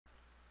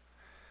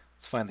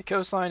find the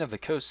cosine of the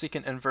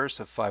cosecant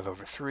inverse of 5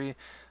 over 3.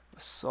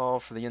 Let's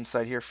solve for the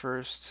inside here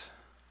first.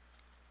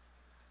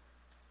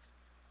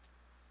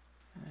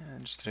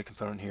 And just get a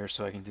component here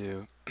so I can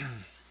do,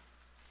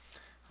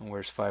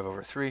 where's 5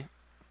 over 3?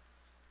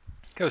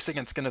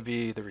 Cosecant's going to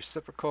be the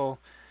reciprocal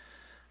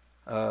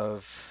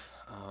of,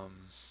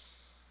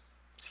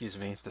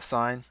 the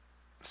sine.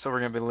 So we're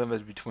going to be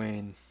limited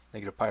between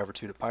negative pi over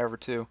 2 to pi over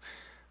 2.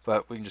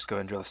 But we can just go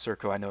ahead and draw the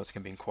circle. I know it's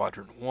going to be in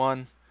quadrant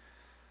 1.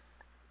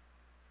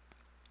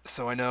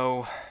 So I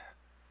know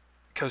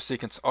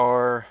cosecants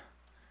r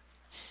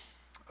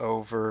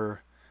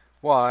over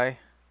y.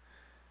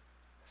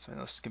 So I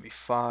know this is going to be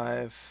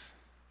 5.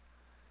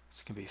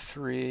 This can be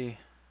 3.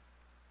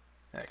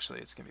 Actually,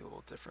 it's going to be a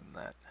little different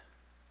than that.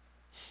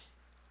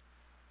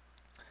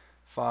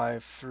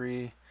 5,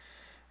 3.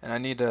 And I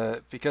need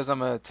to, because I'm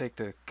going to take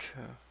the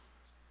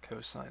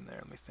cosine there.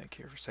 Let me think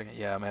here for a second.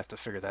 Yeah, I'm going to have to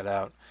figure that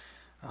out.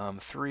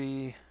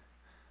 3,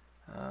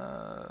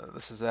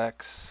 this is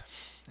x,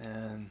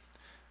 and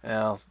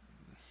well,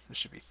 this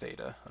should be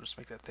theta. I'll just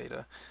make that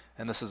theta.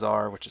 And this is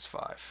r, which is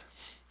 5.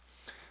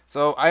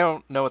 So I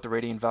don't know what the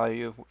radian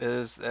value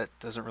is. That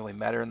doesn't really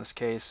matter in this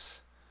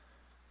case.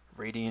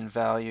 Radian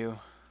value.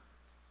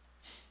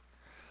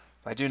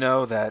 I do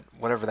know that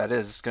whatever that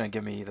is, it's going to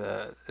give me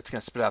it's going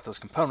to spit out those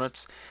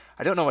components.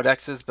 I don't know what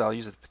x is, but I'll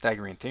use the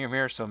Pythagorean theorem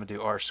here. So I'm going to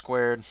do r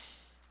squared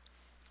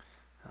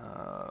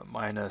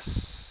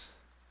minus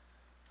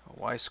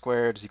y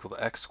squared is equal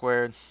to x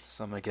squared.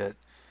 So I'm going to get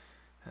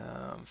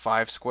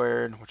 5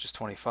 squared, which is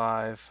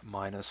 25,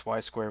 minus y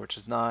squared, which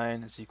is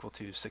 9, is equal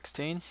to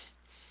 16.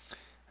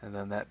 And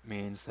then that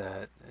means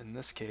that, in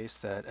this case,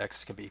 that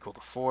x can be equal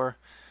to 4.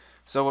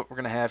 So what we're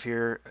going to have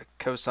here,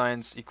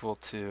 cosines equal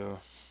to,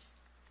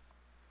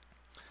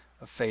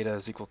 of theta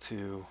is equal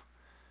to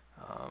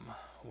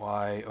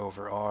y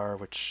over r,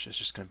 which is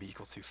just going to be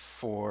equal to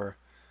 4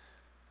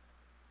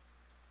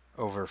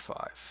 over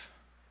 5.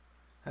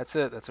 That's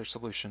it. That's our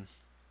solution.